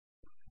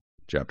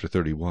Chapter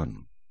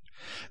 31.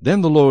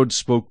 Then the Lord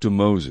spoke to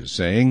Moses,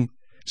 saying,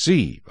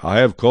 See, I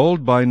have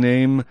called by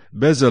name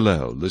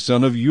Bezalel, the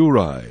son of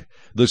Uri,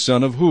 the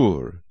son of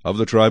Hur, of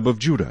the tribe of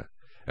Judah,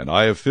 and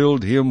I have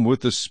filled him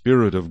with the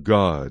Spirit of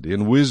God,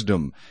 in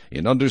wisdom,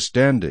 in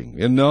understanding,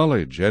 in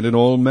knowledge, and in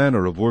all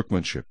manner of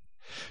workmanship,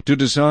 to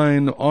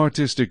design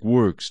artistic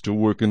works, to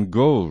work in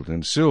gold,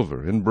 and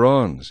silver, and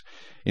bronze,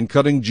 in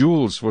cutting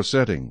jewels for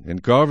setting,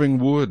 in carving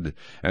wood,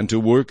 and to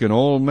work in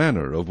all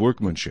manner of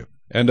workmanship.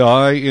 And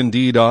I,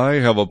 indeed I,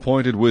 have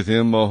appointed with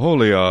him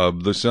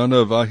Aholiab, the son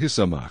of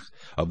Ahisamach,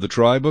 of the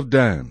tribe of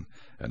Dan,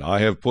 and I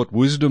have put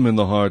wisdom in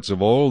the hearts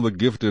of all the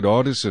gifted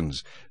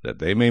artisans, that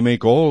they may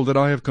make all that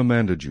I have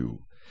commanded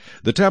you.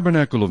 The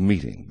tabernacle of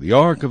meeting, the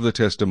ark of the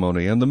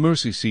testimony, and the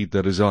mercy seat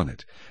that is on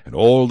it, and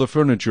all the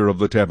furniture of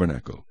the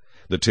tabernacle,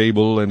 the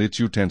table and its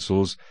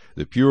utensils,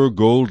 the pure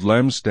gold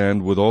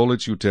lampstand with all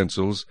its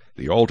utensils,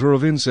 the altar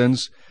of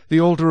incense,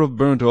 the altar of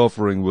burnt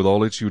offering with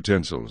all its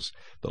utensils,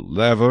 the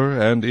laver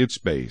and its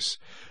base,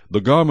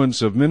 the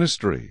garments of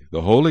ministry,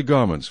 the holy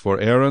garments for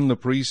Aaron the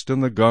priest,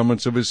 and the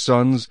garments of his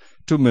sons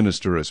to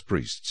minister as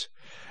priests,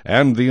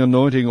 and the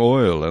anointing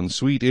oil and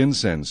sweet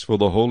incense for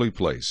the holy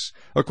place,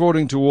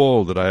 according to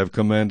all that I have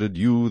commanded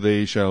you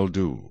they shall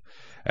do.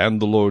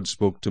 And the Lord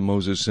spoke to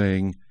Moses,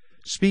 saying,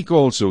 Speak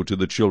also to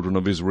the children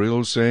of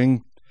Israel,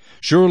 saying,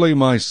 Surely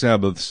my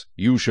Sabbaths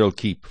you shall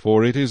keep,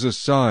 for it is a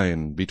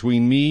sign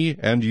between me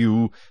and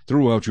you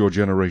throughout your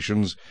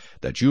generations,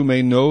 that you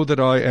may know that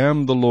I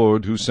am the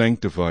Lord who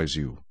sanctifies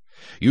you.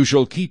 You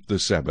shall keep the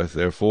Sabbath,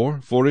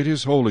 therefore, for it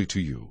is holy to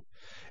you.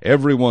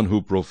 Every one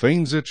who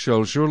profanes it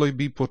shall surely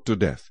be put to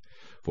death.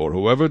 For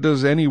whoever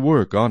does any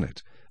work on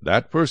it,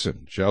 that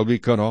person shall be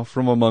cut off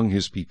from among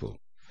his people.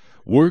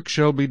 Work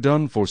shall be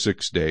done for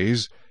 6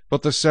 days,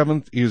 but the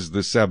 7th is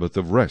the Sabbath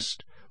of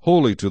rest,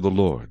 holy to the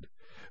Lord.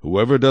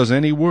 Whoever does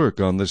any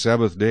work on the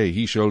Sabbath day,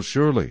 he shall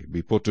surely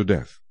be put to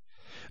death.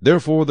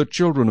 Therefore the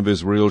children of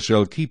Israel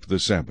shall keep the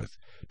Sabbath,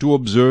 to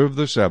observe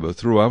the Sabbath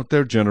throughout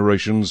their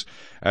generations,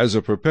 as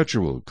a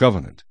perpetual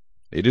covenant.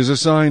 It is a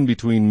sign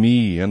between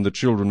me and the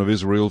children of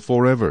Israel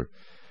forever.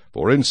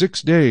 For in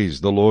 6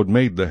 days the Lord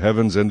made the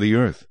heavens and the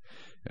earth,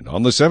 and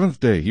on the 7th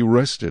day he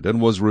rested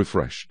and was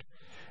refreshed.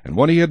 And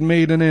when he had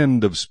made an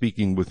end of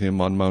speaking with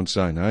him on Mount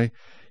Sinai,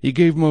 he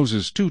gave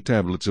Moses 2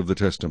 tablets of the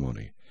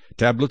testimony,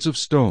 tablets of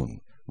stone,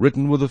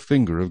 written with the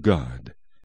finger of God.